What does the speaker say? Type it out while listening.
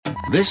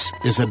This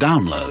is a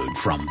download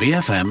from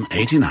BFM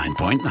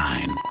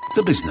 89.9,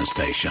 the business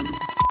station.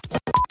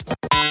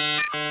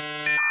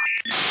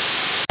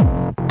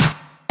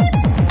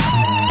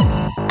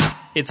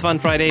 It's Fun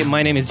Friday.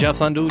 My name is Jeff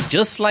Sandhu.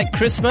 Just like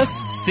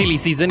Christmas, silly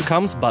season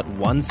comes but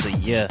once a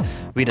year.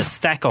 With a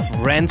stack of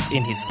rants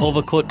in his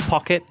overcoat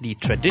pocket, the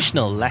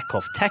traditional lack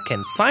of tech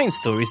and science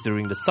stories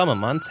during the summer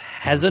months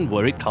hasn't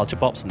worried Culture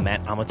Pop's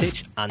Matt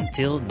Armitage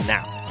until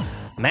now.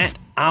 Matt,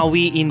 are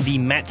we in the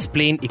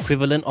Matsplain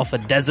equivalent of a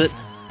desert?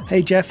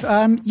 Hey, Jeff.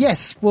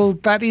 Yes, well,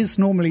 that is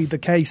normally the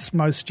case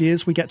most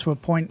years. We get to a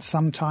point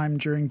sometime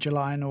during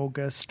July and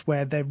August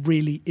where there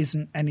really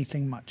isn't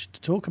anything much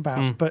to talk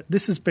about. But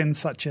this has been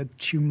such a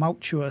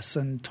tumultuous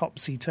and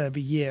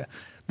topsy-turvy year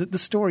that the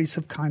stories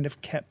have kind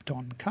of kept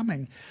on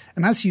coming.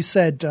 And as you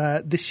said,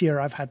 this year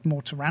I've had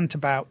more to rant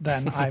about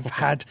than I've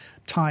had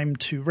time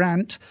to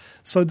rant.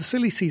 So the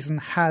silly season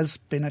has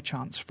been a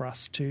chance for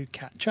us to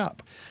catch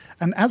up.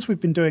 And as we've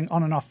been doing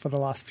on and off for the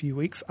last few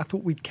weeks, I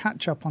thought we'd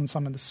catch up on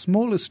some of the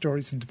smaller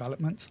stories and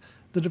developments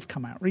that have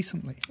come out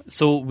recently.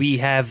 So we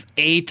have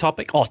a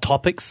topic, or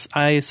topics,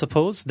 I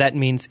suppose. That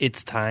means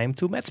it's time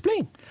to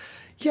Matsplain.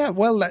 Yeah,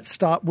 well, let's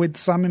start with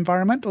some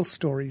environmental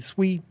stories.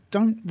 We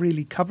don't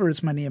really cover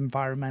as many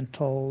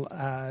environmental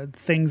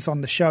things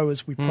on the show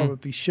as we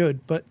probably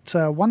should, but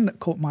one that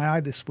caught my eye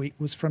this week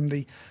was from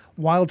the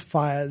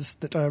wildfires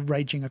that are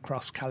raging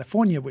across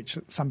California, which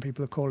some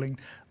people are calling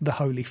the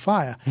Holy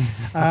Fire.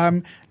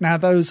 Now,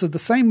 those are the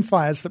same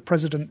fires that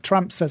President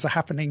Trump says are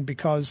happening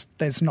because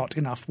there's not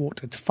enough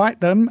water to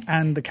fight them,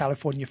 and the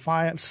California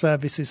Fire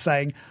Service is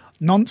saying,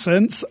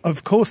 nonsense,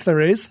 of course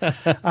there is.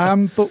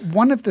 But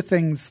one of the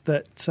things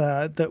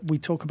that we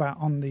talk about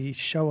on the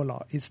show a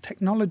lot is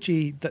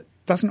technology that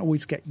doesn't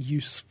always get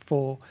use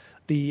for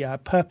the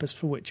purpose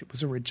for which it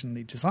was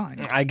originally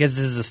designed. I guess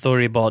this is a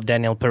story about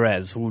Daniel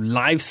Perez, who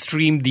live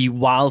streamed the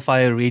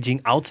wildfire raging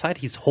outside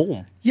his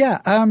home. Yeah,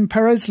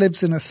 Perez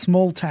lives in a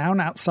small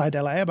town outside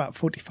LA, about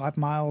 45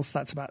 miles.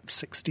 That's about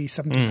 60,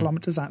 70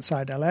 kilometers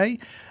outside LA.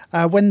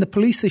 When the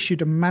police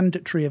issued a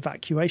mandatory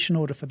evacuation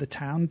order for the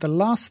town, the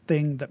last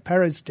thing that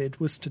Perez did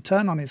was to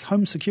turn on his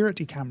home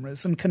security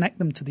cameras and connect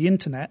them to the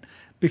internet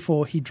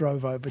before he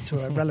drove over to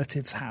a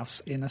relative's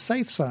house in a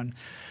safe zone.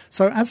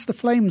 So as the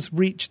flames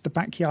reached the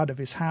backyard of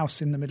his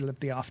house in the middle of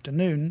the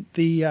afternoon,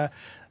 the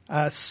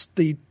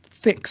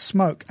thick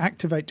smoke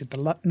activated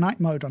the night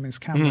mode on his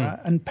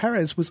camera, and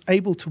Perez was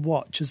able to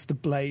watch as the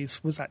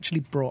blaze was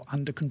actually brought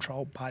under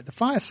control by the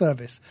fire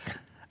service.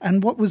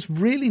 And what was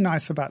really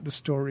nice about the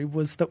story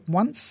was that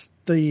once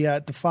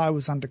the fire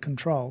was under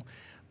control,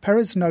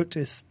 Perez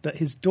noticed that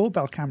his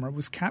doorbell camera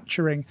was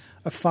capturing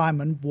a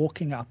fireman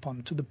walking up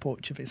onto the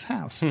porch of his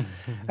house.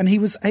 And he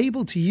was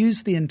able to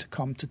use the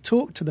intercom to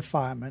talk to the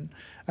fireman,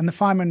 and the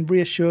fireman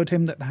reassured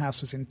him that the house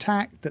was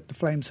intact, that the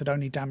flames had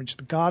only damaged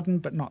the garden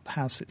but not the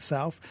house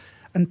itself.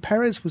 And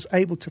Perez was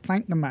able to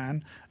thank the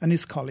man and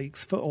his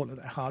colleagues for all of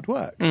their hard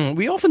work.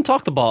 We often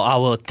talked about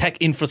our tech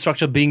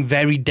infrastructure being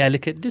very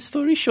delicate. This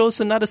story shows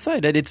another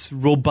side, that it's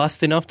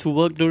robust enough to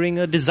work during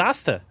a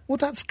disaster. Well,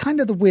 that's kind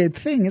of the weird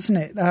thing, isn't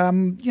it?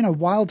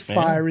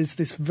 Wildfire is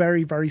this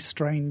very, very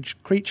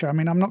strange creature. I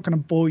mean, I'm not going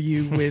to bore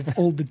you with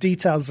all the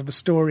details of a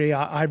story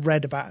I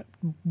read about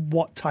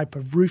what type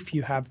of roof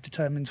you have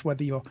determines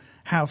whether your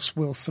house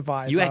will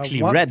survive. You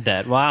actually read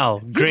that?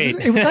 Wow, great.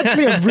 It was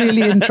actually a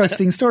really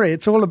interesting story.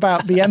 It's all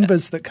about the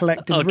embers that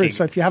collect in the roof.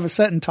 So if you have a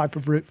certain type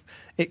of roof,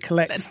 it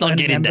collects. Let's not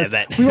get into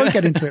that. We won't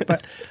get into it,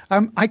 but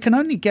I can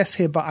only guess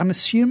here, but I'm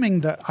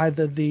assuming that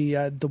either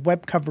the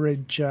web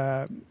coverage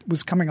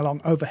was coming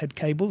along overhead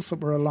cables that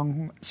were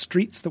along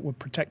streets that were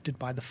protected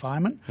by the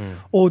firemen,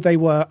 or they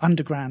were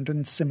underground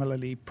and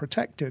similarly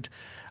protected.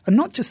 And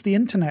not just the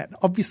internet.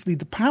 Obviously,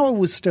 the power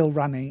was still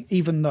running,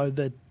 even though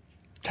the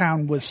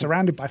town was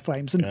surrounded by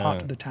flames and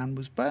part of the town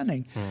was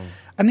burning.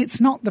 And it's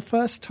not the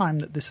first time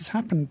that this has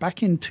happened.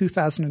 Back in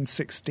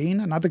 2016,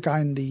 another guy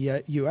in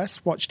the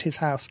US watched his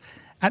house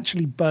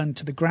actually burn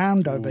to the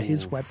ground over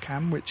his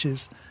webcam, which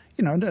is,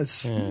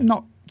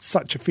 not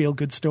such a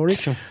feel-good story.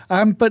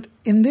 But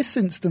in this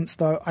instance,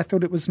 though, I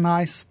thought it was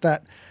nice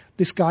that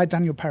this guy,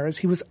 Daniel Perez,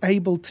 he was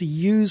able to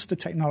use the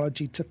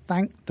technology to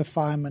thank the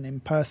firemen in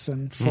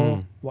person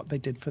for what they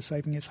did for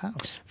saving his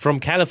house.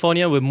 From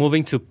California, we're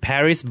moving to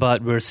Paris,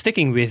 but we're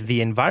sticking with the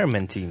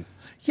environment team.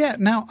 Yeah,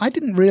 now, I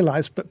didn't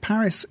realize, but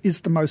Paris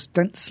is the most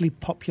densely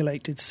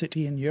populated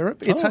city in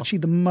Europe. It's actually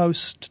the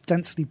most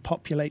densely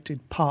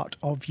populated part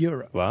of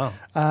Europe. Wow.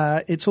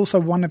 It's also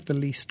one of the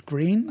least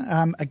green.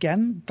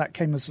 Again, that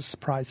came as a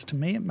surprise to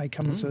me. It may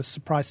come as a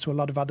surprise to a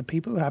lot of other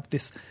people who have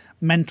this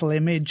mental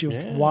image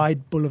of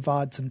wide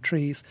boulevards and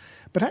trees.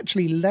 But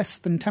actually, less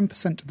than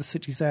 10% of the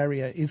city's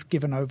area is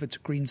given over to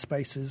green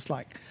spaces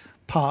like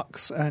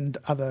parks and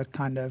other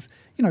kind of,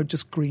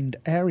 just greened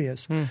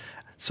areas.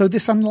 So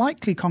this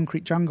unlikely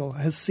concrete jungle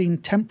has seen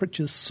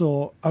temperatures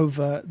soar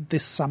over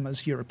this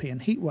summer's European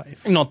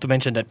heatwave. Not to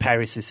mention that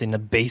Paris is in a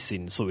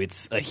basin, so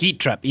it's a heat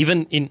trap,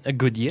 even in a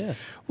good year.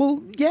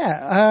 Well,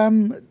 yeah.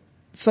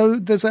 So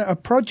there's a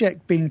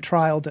project being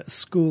trialled at a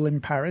school in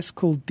Paris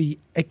called the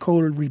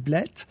École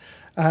Riblette.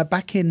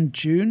 Back in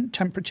June,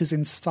 temperatures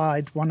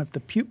inside one of the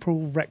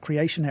pupil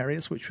recreation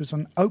areas, which was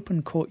an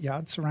open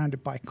courtyard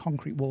surrounded by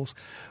concrete walls,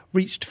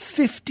 reached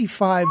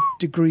 55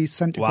 degrees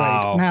centigrade.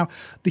 Wow. Now,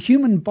 the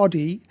human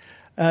body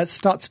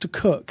starts to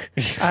cook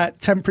at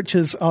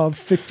temperatures of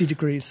 50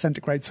 degrees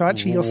centigrade. So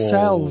actually your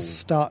cells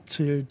start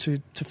to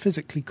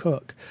physically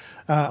cook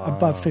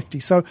above 50.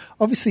 So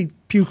obviously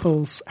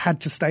pupils had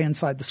to stay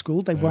inside the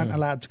school. They weren't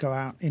allowed to go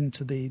out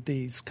into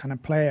these kind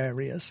of play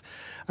areas.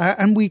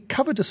 And we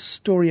covered a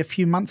story a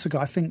few months ago,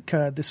 I think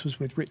this was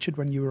with Richard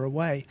when you were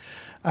away,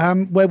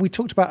 where we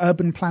talked about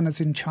urban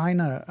planners in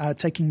China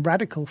taking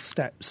radical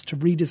steps to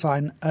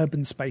redesign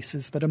urban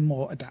spaces that are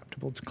more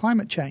adaptable to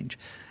climate change.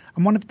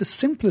 And one of the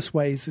simplest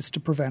ways is to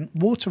prevent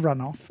water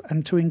runoff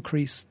and to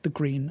increase the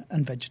green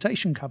and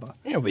vegetation cover.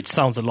 Yeah, which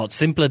sounds a lot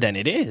simpler than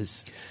it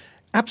is.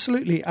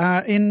 Absolutely.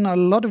 In a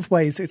lot of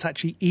ways, it's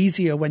actually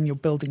easier when you're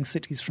building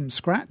cities from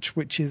scratch,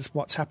 which is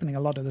what's happening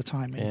a lot of the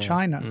time in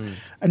China.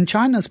 And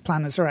China's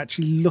planners are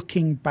actually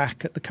looking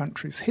back at the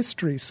country's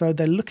history. So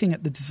they're looking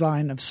at the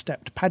design of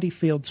stepped paddy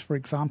fields, for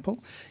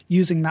example,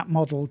 using that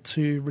model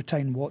to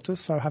retain water,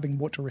 so having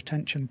water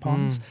retention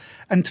ponds,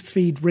 and to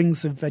feed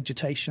rings of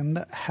vegetation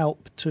that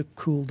help to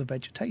cool the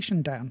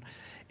vegetation down.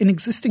 In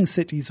existing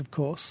cities, of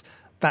course,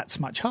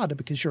 that's much harder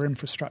because your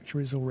infrastructure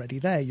is already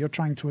there. You're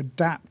trying to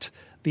adapt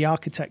the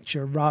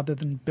architecture rather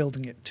than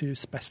building it to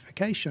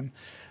specification.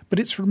 But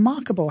it's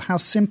remarkable how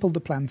simple the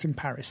plans in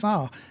Paris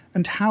are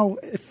and how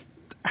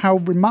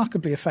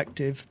remarkably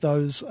effective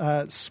those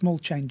small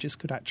changes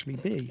could actually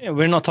be. Yeah,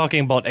 we're not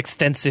talking about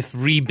extensive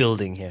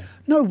rebuilding here.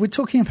 No, we're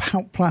talking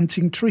about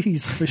planting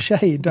trees for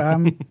shade,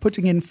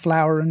 putting in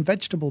flower and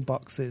vegetable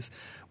boxes.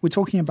 We're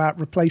talking about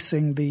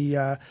replacing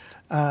the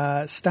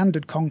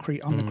standard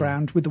concrete on the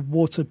ground with a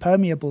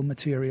water-permeable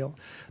material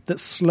that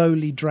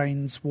slowly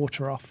drains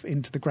water off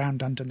into the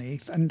ground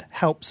underneath and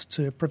helps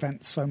to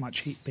prevent so much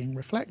heat being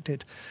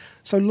reflected.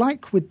 So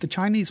like with the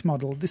Chinese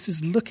model, this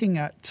is looking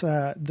at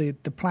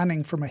the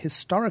planning from a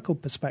historical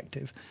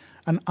perspective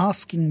and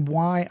asking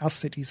why our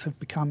cities have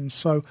become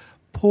so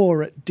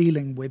poor at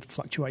dealing with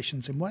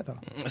fluctuations in weather.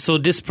 So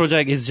this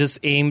project is just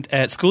aimed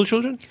at school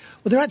children?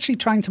 Well, they're actually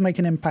trying to make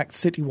an impact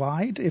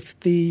citywide. If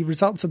the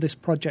results of this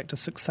project are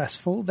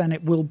successful, then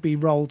it will be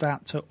rolled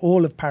out to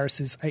all of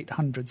Paris's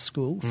 800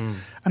 schools.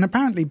 And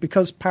apparently,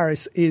 because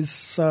Paris is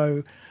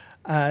so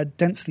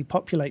densely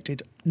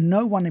populated,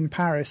 no one in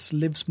Paris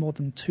lives more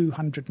than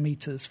 200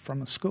 meters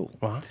from a school.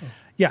 Wow.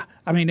 Yeah,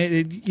 I mean,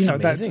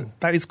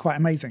 that is quite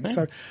amazing.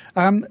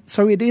 Yeah.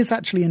 So it is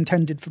actually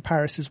intended for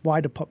Paris's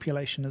wider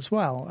population as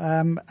well.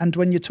 And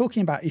when you're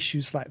talking about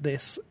issues like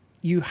this,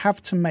 you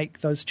have to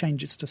make those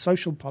changes to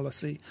social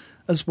policy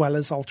as well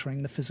as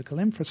altering the physical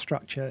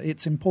infrastructure.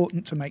 It's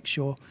important to make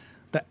sure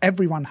that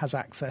everyone has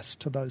access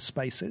to those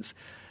spaces.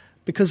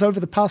 Because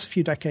over the past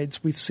few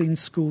decades, we've seen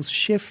schools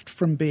shift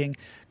from being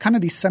kind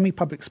of these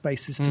semi-public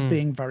spaces to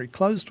being very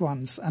closed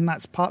ones. And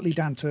that's partly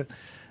down to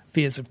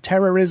fears of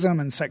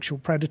terrorism and sexual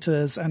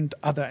predators and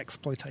other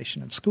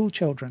exploitation of school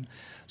children.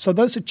 So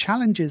those are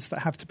challenges that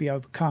have to be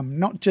overcome,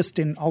 not just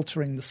in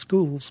altering the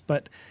schools,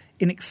 but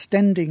in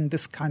extending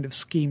this kind of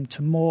scheme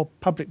to more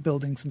public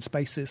buildings and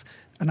spaces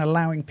and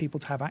allowing people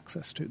to have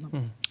access to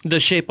them. The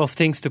shape of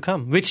things to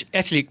come, which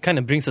actually kind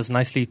of brings us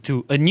nicely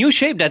to a new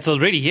shape that's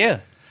already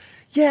here.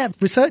 Yeah,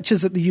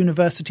 researchers at the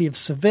University of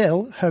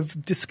Seville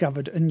have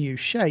discovered a new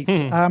shape.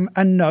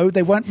 And no,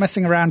 they weren't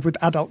messing around with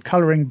adult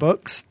colouring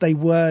books. They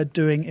were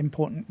doing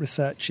important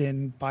research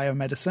in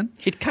biomedicine.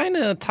 It kind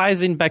of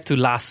ties in back to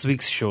last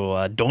week's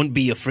show, Don't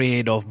Be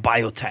Afraid of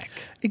Biotech.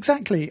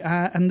 Exactly.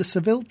 And the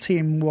Seville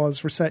team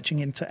was researching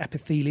into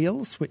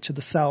epithelials, which are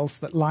the cells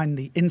that line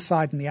the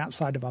inside and the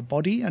outside of our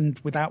body, and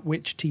without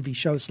which TV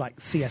shows like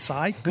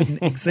CSI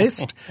couldn't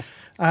exist.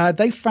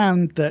 They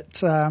found that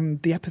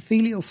the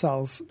epithelial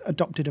cells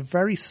adopted a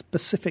very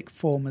specific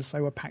form as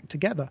they were packed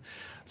together.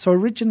 So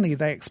originally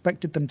they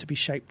expected them to be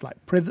shaped like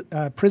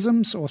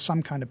prisms or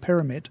some kind of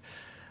pyramid.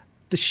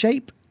 The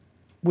shape,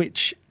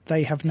 which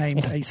they have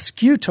named a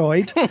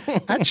scutoid,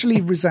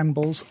 actually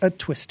resembles a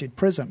twisted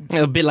prism.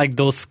 A bit like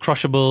those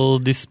crushable,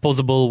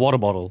 disposable water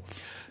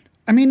bottles.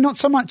 I mean, not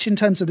so much in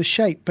terms of the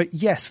shape, but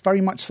yes, very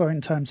much so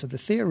in terms of the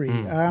theory.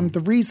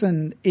 The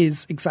reason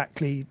is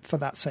exactly for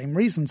that same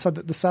reason, so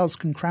that the cells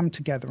can cram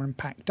together and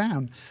pack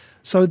down.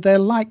 So they're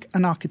like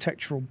an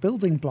architectural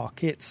building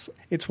block. It's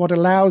what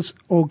allows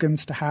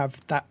organs to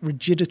have that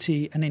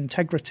rigidity and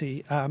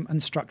integrity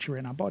and structure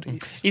in our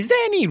bodies. Is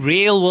there any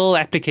real-world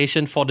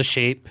application for the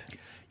shape?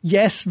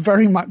 Yes,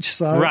 very much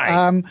so.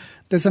 Right.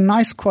 There's a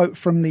nice quote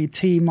from the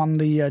team on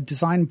the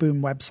Design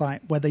Boom website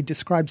where they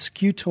describe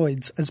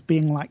scutoids as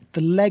being like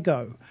the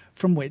Lego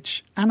from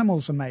which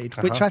animals are made,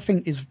 which I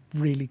think is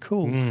really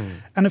cool.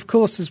 And of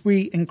course, as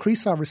we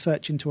increase our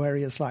research into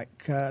areas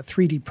like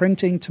 3D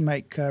printing to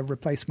make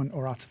replacement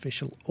or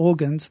artificial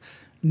organs,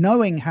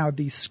 knowing how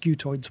these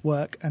scutoids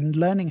work and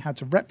learning how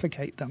to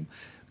replicate them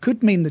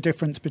could mean the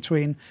difference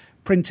between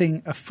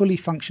printing a fully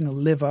functional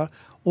liver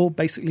or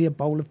basically a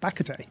bowl of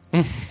Baccarat.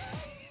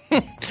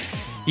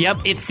 Yep,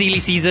 it's silly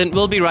season.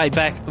 We'll be right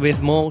back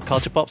with more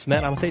Culture Pop's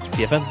Matt Armitage,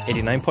 BFM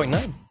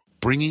 89.9.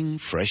 Bringing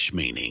fresh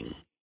meaning.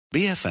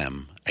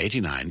 BFM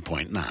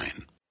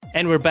 89.9.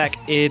 And we're back.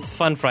 It's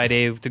Fun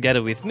Friday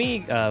together with me,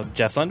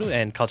 Jeff Sandhu,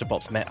 and Culture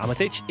Pop's Matt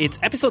Armitage. It's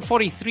episode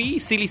 43.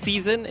 Silly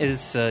season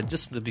is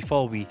just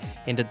before we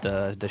ended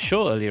the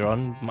show earlier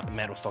on.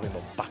 Matt was talking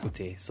about bak kut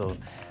teh. So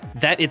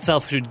that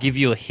itself should give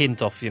you a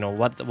hint of,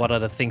 what are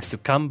the things to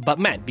come. But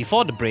Matt,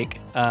 before the break,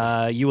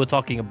 you were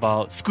talking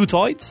about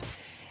Scootoids.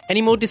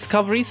 Any more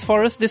discoveries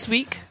for us this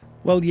week?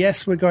 Well,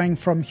 yes, we're going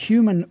from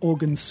human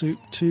organ soup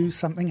to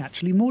something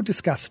actually more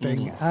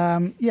disgusting.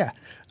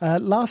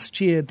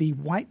 Last year, the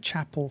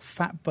Whitechapel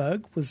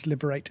fatberg was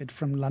liberated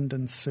from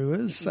London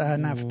sewers.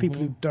 Now, for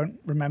people who don't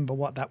remember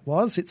what that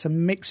was, it's a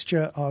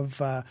mixture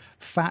of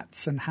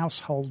fats and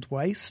household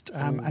waste,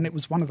 and it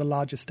was one of the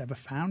largest ever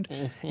found.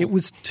 It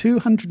was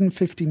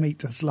 250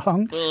 metres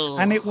long,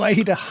 and it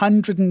weighed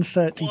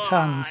 130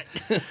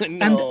 tonnes.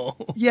 No.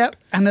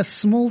 And a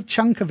small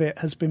chunk of it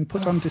has been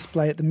put on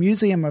display at the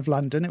Museum of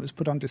London. It was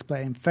put on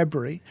display in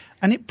February,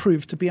 and it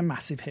proved to be a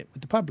massive hit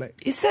with the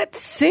public. Is that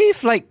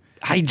safe,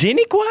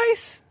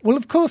 hygienic-wise? Well,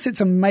 of course,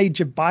 it's a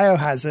major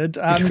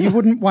biohazard. You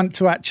wouldn't want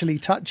to actually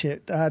touch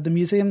it. The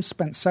museum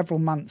spent several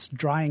months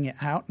drying it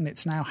out, and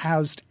it's now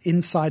housed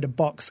inside a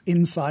box,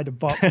 inside a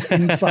box,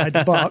 inside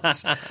a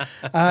box.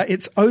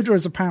 Its odour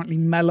has apparently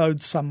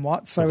mellowed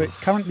somewhat, so it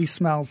currently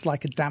smells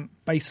like a damp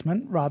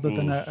basement rather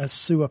than a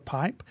sewer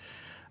pipe.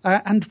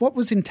 And what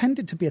was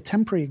intended to be a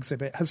temporary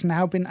exhibit has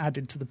now been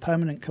added to the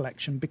permanent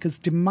collection because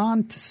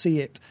demand to see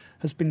it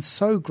has been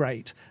so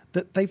great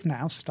that they've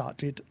now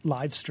started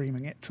live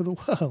streaming it to the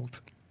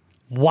world.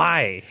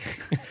 Why?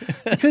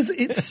 Because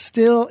it's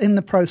still in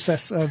the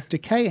process of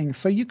decaying.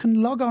 So you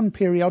can log on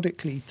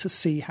periodically to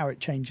see how it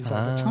changes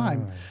over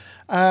time.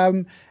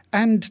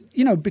 And,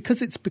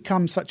 because it's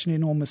become such an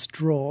enormous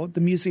draw, the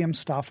museum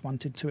staff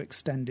wanted to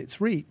extend its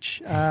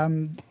reach.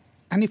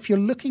 And if you're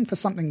looking for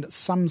something that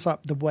sums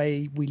up the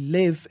way we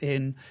live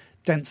in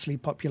densely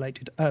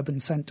populated urban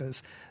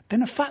centres,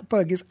 then a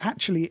fatberg is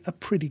actually a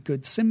pretty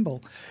good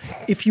symbol.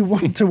 If you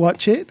want to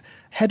watch it,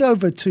 head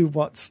over to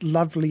what's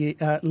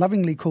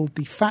lovingly called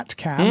the Fat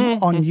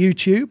Cam on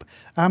YouTube.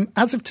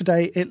 As of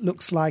today, it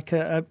looks like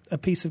a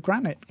piece of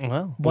granite.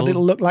 Wow. What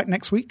it'll look like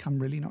next week, I'm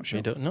really not sure.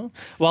 I don't know.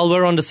 While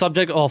we're on the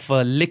subject of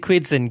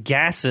liquids and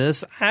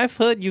gases, I've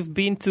heard you've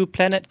been to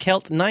Planet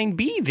Kelt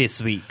 9b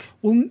this week.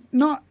 Well,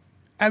 not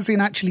as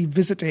in actually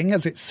visiting,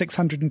 as it's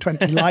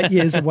 620 light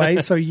years away,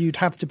 so you'd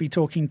have to be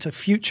talking to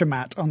future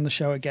Matt on the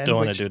show again. Don't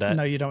want to do that.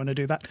 No, you don't want to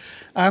do that.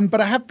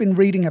 But I have been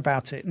reading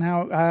about it.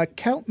 Now,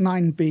 Kelt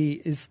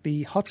 9b is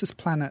the hottest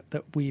planet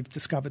that we've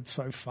discovered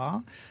so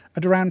far,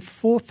 at around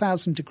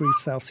 4,000 degrees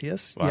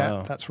Celsius. Wow.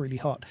 Yeah, that's really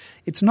hot.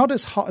 It's not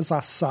as hot as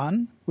our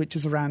sun, which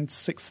is around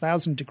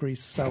 6,000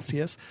 degrees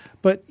Celsius.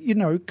 But,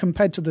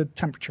 compared to the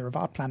temperature of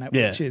our planet,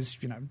 which is,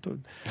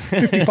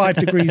 55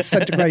 degrees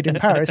centigrade in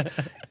Paris,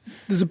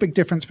 there's a big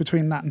difference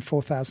between that and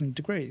 4,000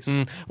 degrees.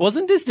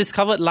 Wasn't this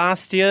discovered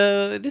last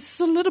year? This is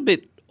a little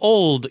bit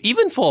old,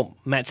 even for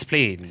Matt's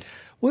plane.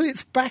 Well,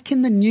 it's back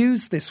in the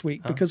news this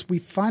week because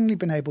we've finally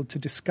been able to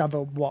discover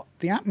what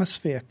the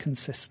atmosphere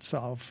consists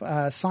of.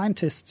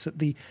 Scientists at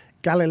the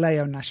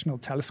Galileo National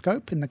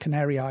Telescope in the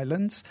Canary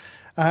Islands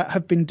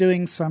have been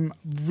doing some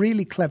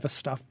really clever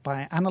stuff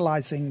by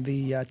analysing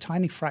the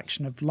tiny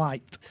fraction of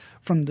light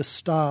from the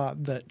star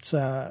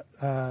that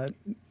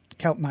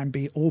Kelt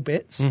 9b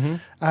orbits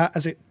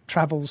as it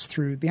travels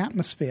through the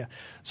atmosphere.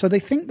 So they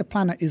think the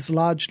planet is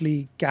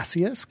largely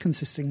gaseous,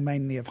 consisting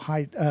mainly of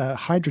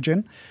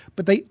hydrogen,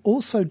 but they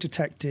also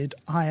detected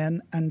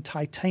iron and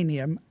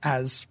titanium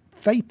as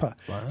vapor.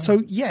 Wow.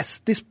 So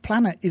yes, this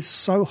planet is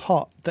so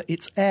hot that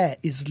its air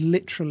is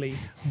literally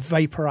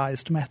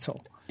vaporized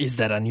metal. Is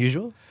that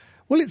unusual?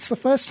 Well, it's the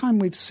first time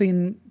we've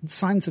seen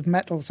signs of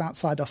metals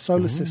outside our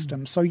solar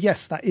system. So,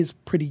 yes, that is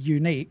pretty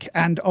unique.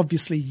 And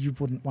obviously, you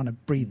wouldn't want to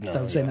breathe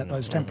those in at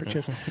those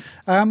temperatures.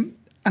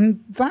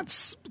 And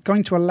that's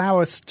going to allow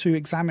us to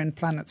examine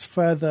planets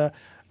further.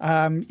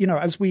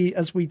 As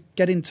we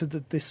get into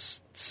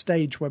this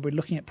stage where we're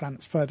looking at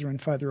planets further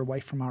and further away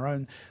from our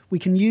own, we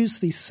can use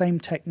these same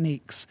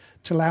techniques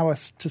to allow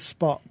us to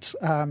spot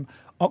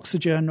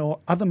oxygen or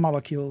other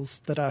molecules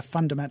that are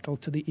fundamental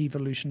to the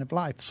evolution of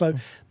life. So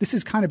this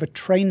is kind of a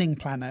training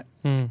planet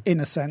in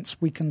a sense.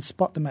 We can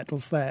spot the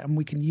metals there and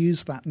we can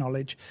use that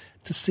knowledge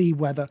to see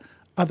whether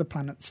other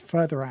planets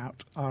further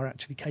out are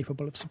actually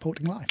capable of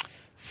supporting life.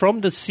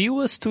 From the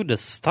sewers to the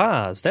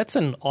stars. That's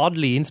an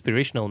oddly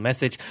inspirational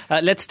message.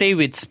 Let's stay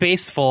with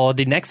space for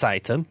the next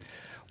item.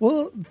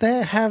 Well,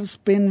 there has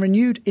been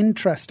renewed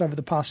interest over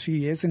the past few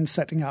years in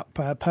setting up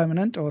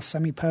permanent or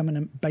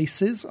semi-permanent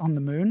bases on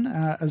the moon.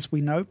 As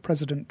we know,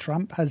 President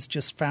Trump has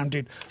just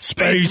founded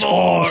Space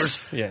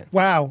Force. Yeah.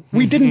 Wow,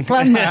 we didn't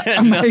plan that.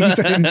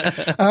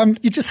 Amazing.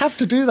 You just have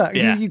to do that.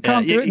 Yeah. You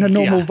can't do it in a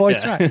normal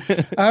voice track.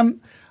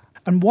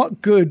 And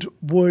what good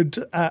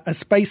would a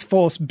Space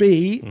Force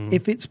be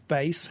if its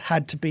base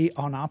had to be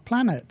on our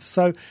planet?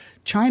 So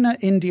China,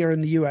 India,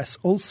 and the US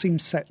all seem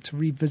set to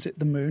revisit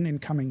the moon in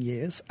coming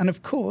years. And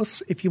of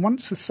course, if you want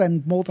to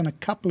send more than a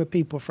couple of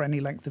people for any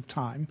length of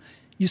time,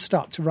 you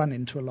start to run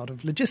into a lot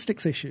of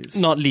logistics issues.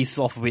 Not least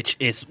of which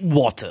is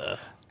water.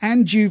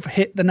 And you've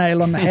hit the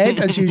nail on the head,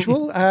 as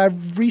usual.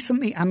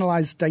 Recently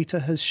analysed data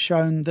has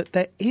shown that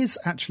there is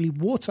actually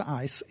water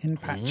ice in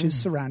patches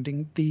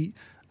surrounding the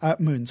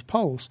moon's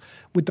poles,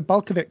 with the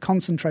bulk of it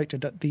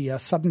concentrated at the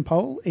southern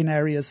pole in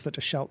areas that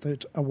are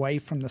sheltered away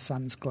from the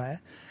sun's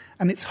glare.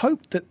 And it's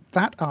hoped that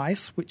that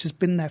ice, which has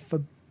been there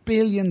for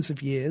billions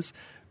of years,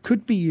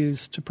 could be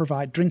used to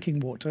provide drinking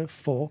water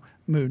for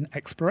moon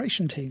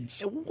exploration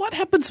teams. What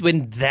happens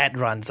when that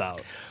runs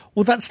out?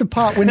 Well, that's the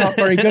part we're not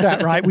very good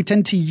at, right? We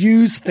tend to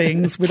use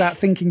things without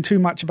thinking too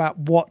much about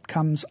what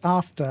comes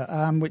after,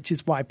 which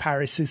is why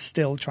Paris is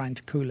still trying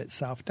to cool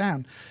itself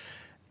down.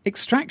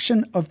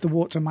 Extraction of the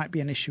water might be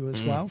an issue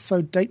as well.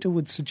 So data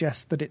would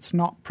suggest that it's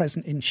not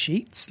present in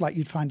sheets like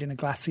you'd find in a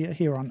glacier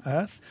here on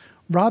Earth.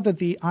 Rather,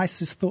 the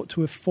ice is thought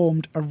to have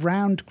formed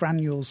around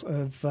granules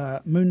of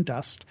moon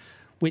dust,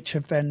 which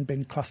have then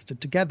been clustered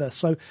together.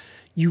 So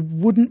you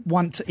wouldn't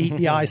want to eat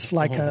the ice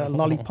like a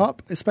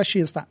lollipop,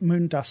 especially as that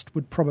moon dust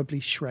would probably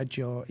shred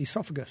your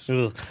esophagus.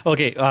 Ugh.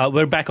 Okay,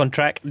 we're back on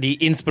track. The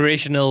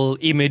inspirational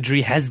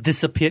imagery has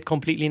disappeared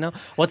completely now.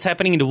 What's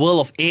happening in the world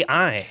of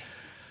AI?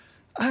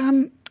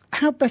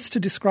 How best to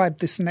describe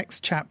this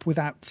next chap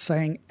without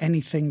saying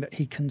anything that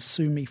he can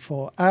sue me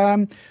for?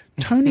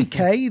 Tony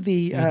Kaye,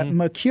 the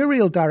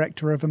mercurial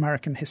director of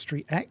American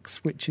History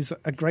X, which is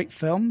a great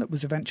film that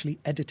was eventually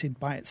edited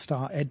by its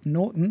star Ed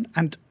Norton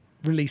and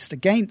released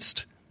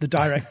against the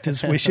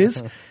director's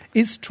wishes,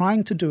 is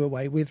trying to do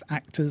away with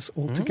actors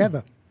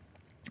altogether.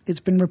 It's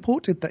been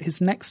reported that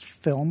his next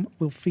film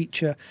will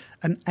feature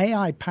an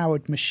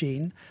AI-powered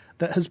machine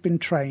that has been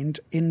trained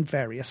in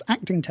various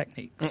acting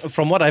techniques.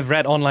 From what I've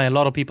read online, a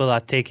lot of people are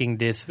taking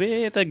this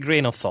with a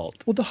grain of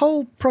salt. Well, the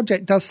whole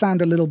project does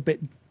sound a little bit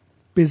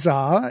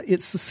bizarre.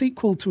 It's a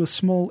sequel to a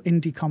small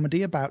indie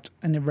comedy about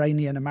an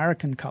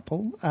Iranian-American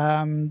couple.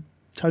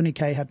 Tony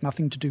Kaye had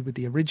nothing to do with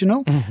the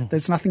original.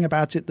 There's nothing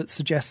about it that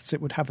suggests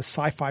it would have a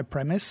sci-fi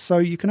premise. So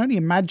you can only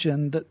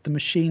imagine that the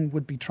machine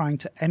would be trying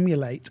to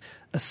emulate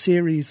a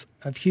series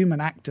of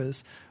human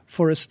actors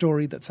for a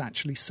story that's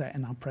actually set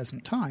in our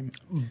present time.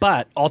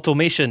 But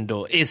automation,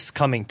 though, is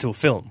coming to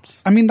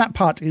films. I mean, that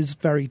part is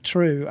very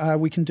true.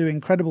 We can do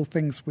incredible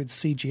things with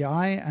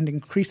CGI, and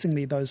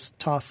increasingly those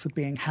tasks are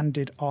being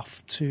handed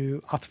off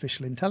to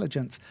artificial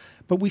intelligence.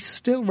 But we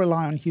still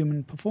rely on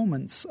human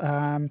performance,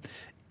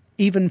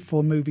 even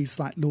for movies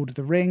like Lord of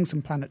the Rings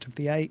and Planet of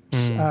the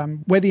Apes,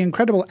 where the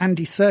incredible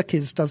Andy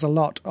Serkis does a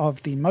lot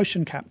of the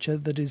motion capture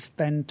that is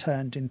then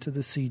turned into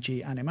the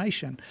CG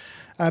animation.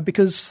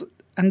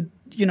 And,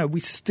 you know, we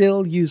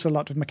still use a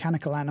lot of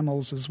mechanical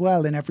animals as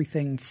well in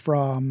everything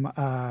from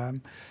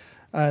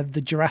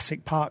the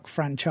Jurassic Park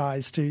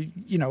franchise to,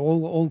 you know,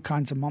 all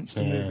kinds of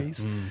monster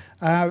movies.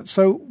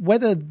 So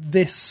whether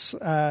this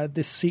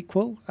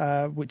sequel,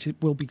 which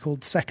will be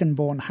called Second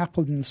Born,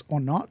 happens or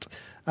not,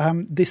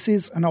 this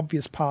is an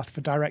obvious path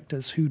for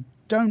directors who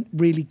don't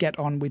really get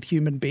on with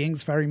human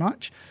beings very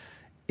much.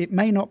 It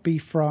may not be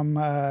from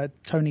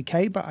Tony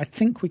Kaye, but I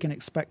think we can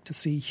expect to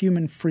see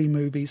human-free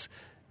movies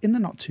in the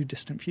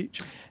not-too-distant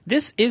future.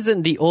 This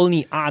isn't the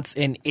only arts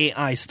and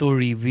AI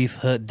story we've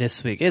heard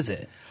this week, is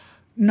it?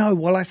 No,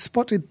 well, I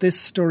spotted this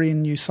story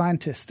in New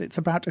Scientist. It's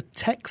about a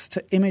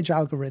text-to-image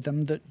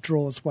algorithm that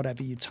draws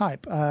whatever you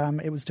type.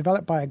 It was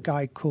developed by a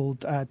guy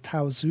called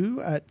Tao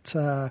Zhu at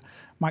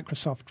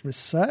Microsoft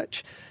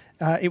Research.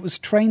 It was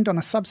trained on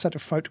a subset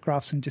of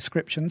photographs and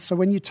descriptions. So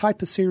when you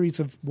type a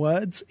series of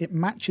words, it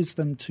matches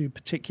them to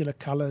particular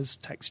colors,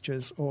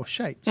 textures, or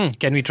shapes.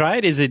 Can we try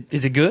it? Is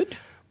it good?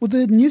 Well,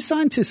 the New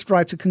Scientist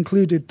writer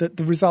concluded that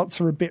the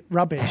results are a bit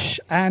rubbish,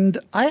 and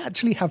I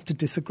actually have to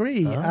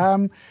disagree.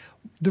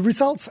 The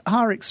results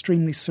are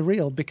extremely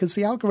surreal because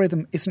the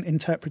algorithm isn't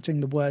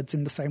interpreting the words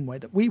in the same way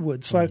that we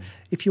would. So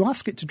if you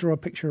ask it to draw a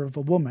picture of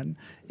a woman,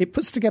 it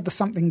puts together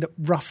something that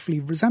roughly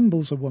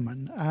resembles a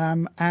woman.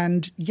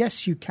 And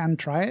yes, you can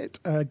try it.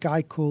 A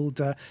guy called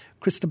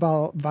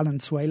Cristobal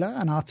Valenzuela,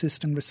 an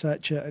artist and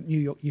researcher at New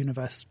York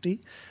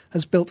University,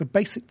 has built a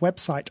basic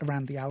website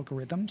around the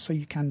algorithm, so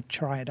you can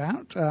try it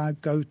out.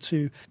 Go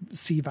to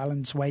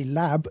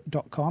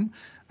cvalenzuelab.com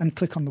and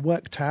click on the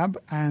Work tab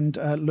and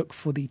look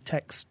for the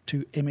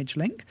text-to-image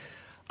link.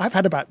 I've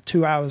had about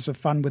 2 hours of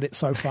fun with it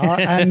so far,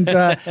 and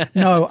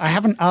no, I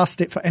haven't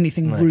asked it for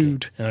anything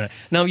rude. All right.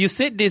 Now, you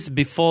said this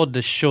before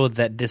the show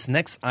that this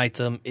next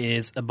item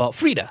is about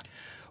Frida.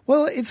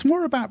 Well, it's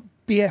more about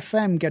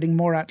BFM getting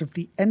more out of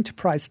the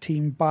enterprise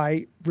team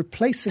by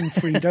replacing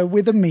Frida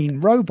with a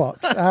mean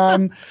robot.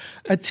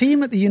 A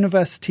team at the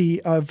University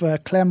of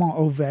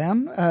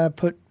Clermont-Auvergne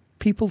put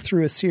people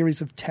through a series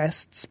of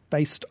tests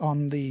based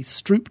on the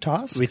Stroop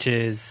task. Which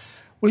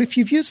is? Well, if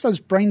you've used those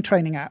brain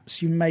training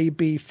apps, you may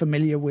be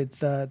familiar with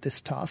this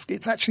task.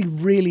 It's actually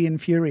really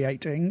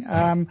infuriating.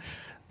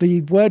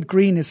 The word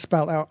green is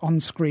spelled out on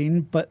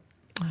screen, but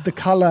the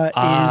colour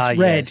is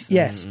red,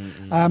 yes.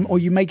 Or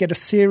you may get a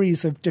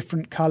series of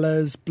different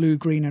colours, blue,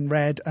 green and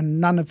red,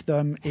 and none of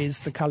them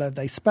is the colour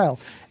they spell.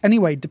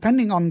 Anyway,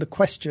 depending on the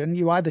question,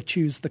 you either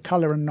choose the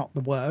colour and not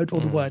the word,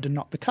 or the word and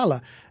not the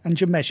colour, and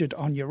you're measured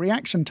on your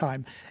reaction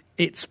time.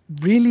 It's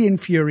really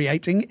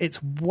infuriating.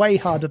 It's way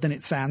harder than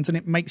it sounds, and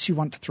it makes you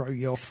want to throw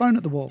your phone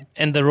at the wall.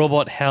 And the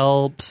robot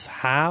helps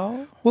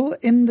how? Well,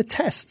 in the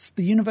tests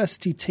the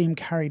university team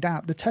carried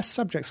out, the test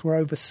subjects were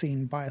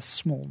overseen by a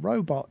small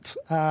robot.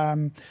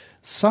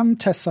 Some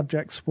test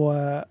subjects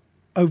were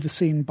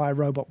overseen by a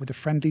robot with a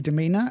friendly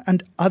demeanour,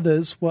 and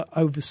others were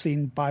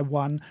overseen by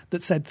one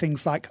that said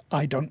things like,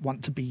 "I don't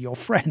want to be your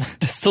friend."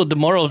 So the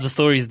moral of the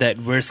story is that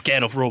we're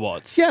scared of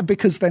robots. Yeah,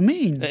 because they're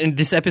mean. And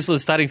this episode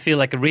is starting to feel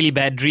like a really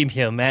bad dream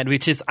here, Matt,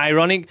 which is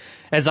ironic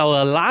as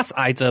our last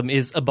item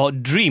is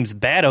about dreams,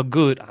 bad or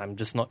good. I'm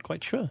just not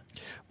quite sure.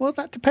 Well,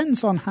 that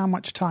depends on how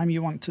much time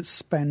you want to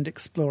spend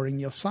exploring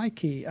your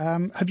psyche.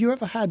 Have you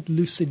ever had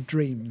lucid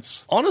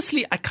dreams?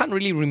 Honestly, I can't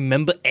really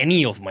remember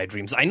any of my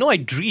dreams. I know I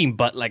dream,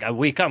 but like I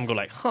wake up and go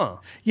like,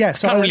 Yeah,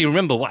 so I can't really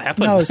remember what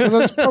happened. No, so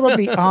those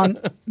probably aren't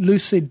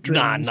lucid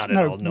dreams. Nah, not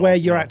at all. No, where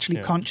you're no, actually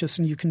yeah. conscious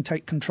and you can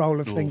take control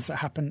of things that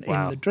happen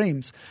Wow. in the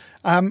dreams.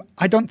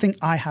 I don't think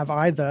I have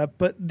either,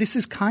 but this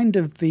is kind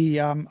of the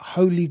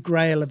holy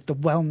grail of the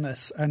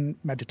wellness and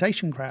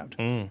meditation crowd.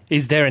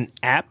 Is there an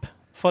app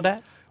for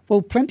that?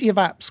 Well, plenty of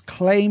apps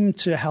claim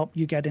to help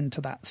you get into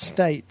that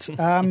state,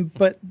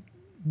 but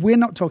we're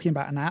not talking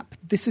about an app.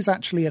 This is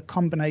actually a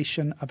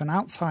combination of an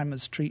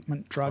Alzheimer's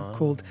treatment drug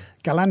called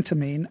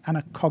galantamine and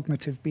a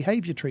cognitive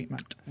behavior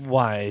treatment.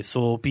 Why?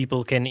 So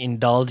people can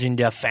indulge in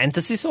their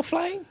fantasies of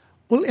flying?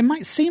 Well, it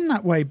might seem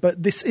that way,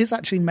 but this is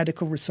actually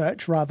medical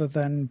research rather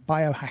than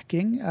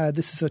biohacking.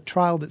 This is a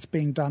trial that's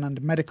being done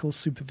under medical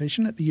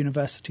supervision at the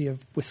University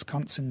of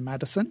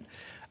Wisconsin-Madison.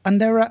 And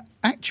there are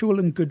actual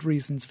and good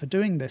reasons for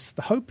doing this.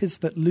 The hope is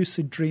that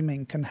lucid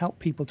dreaming can help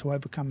people to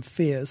overcome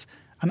fears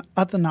and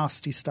other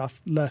nasty stuff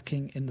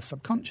lurking in the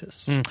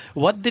subconscious.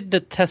 What did the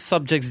test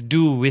subjects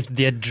do with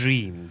their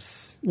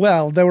dreams?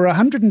 Well, there were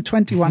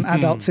 121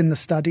 adults in the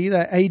study.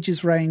 Their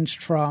ages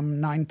ranged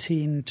from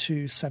 19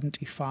 to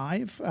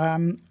 75.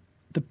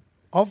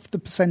 Of the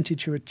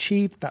percentage who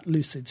achieved that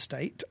lucid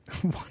state,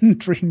 one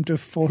dreamed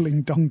of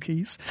falling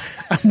donkeys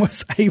and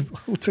was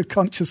able to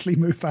consciously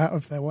move out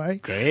of their way.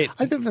 Great.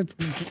 I think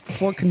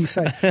what can you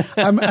say?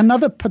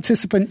 Another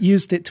participant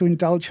used it to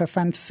indulge her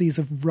fantasies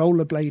of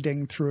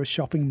rollerblading through a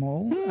shopping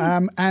mall.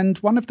 And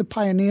one of the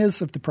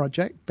pioneers of the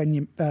project,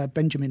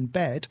 Benjamin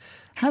Baird,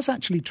 has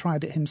actually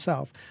tried it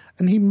himself.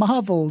 And he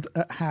marveled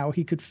at how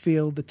he could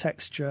feel the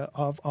texture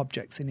of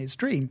objects in his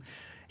dream.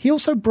 He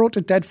also brought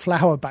a dead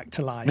flower back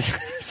to life.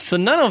 So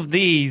none of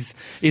these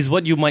is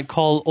what you might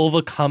call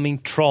overcoming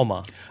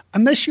trauma.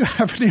 Unless you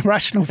have an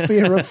irrational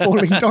fear of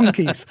falling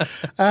donkeys.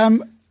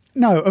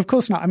 No, of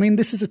course not. I mean,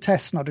 this is a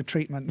test, not a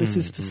treatment. This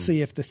is to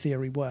see if the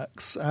theory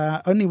works.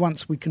 Only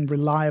once we can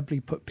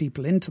reliably put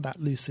people into that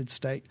lucid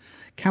state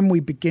can we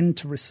begin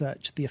to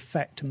research the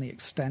effect and the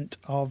extent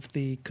of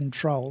the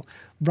control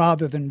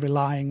rather than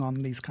relying on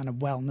these kind of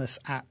wellness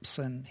apps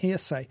and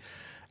hearsay.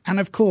 And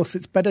of course,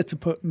 it's better to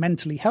put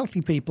mentally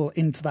healthy people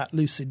into that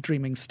lucid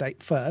dreaming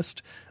state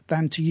first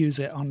than to use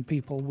it on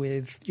people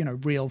with,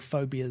 real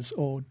phobias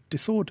or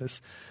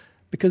disorders.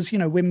 Because,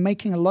 we're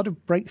making a lot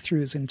of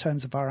breakthroughs in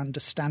terms of our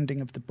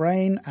understanding of the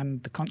brain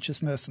and the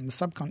consciousness and the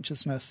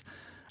subconsciousness.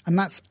 And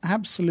that's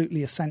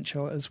absolutely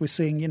essential as we're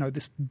seeing,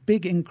 this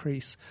big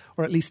increase,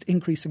 or at least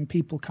increase in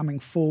people coming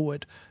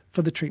forward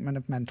for the treatment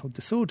of mental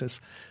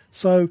disorders.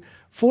 So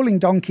falling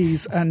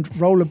donkeys and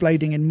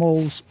rollerblading in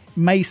malls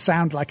may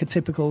sound like a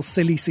typical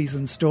silly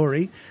season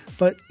story,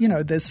 but,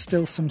 there's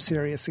still some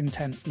serious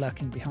intent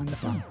lurking behind the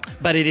fun.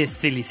 But it is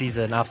silly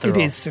season after all.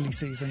 It is silly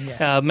season,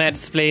 yes. Matt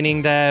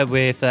explaining there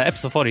with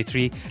episode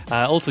 43.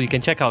 Also, you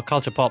can check out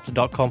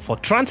culturepop.com for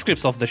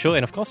transcripts of the show.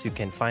 And, of course, you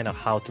can find out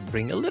how to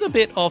bring a little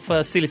bit of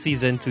silly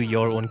season to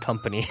your own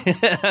company.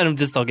 I'm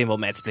just talking about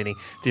Matt explaining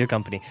to your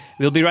company.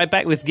 We'll be right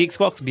back with Geek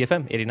Squawks,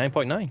 BFM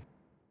 89.9.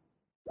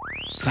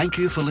 Thank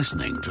you for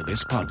listening to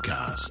this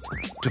podcast.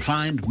 To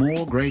find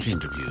more great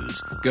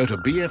interviews, go to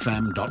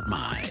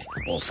bfm.my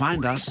or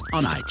find us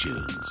on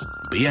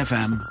iTunes.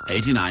 BFM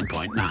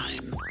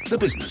 89.9, the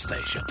business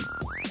station.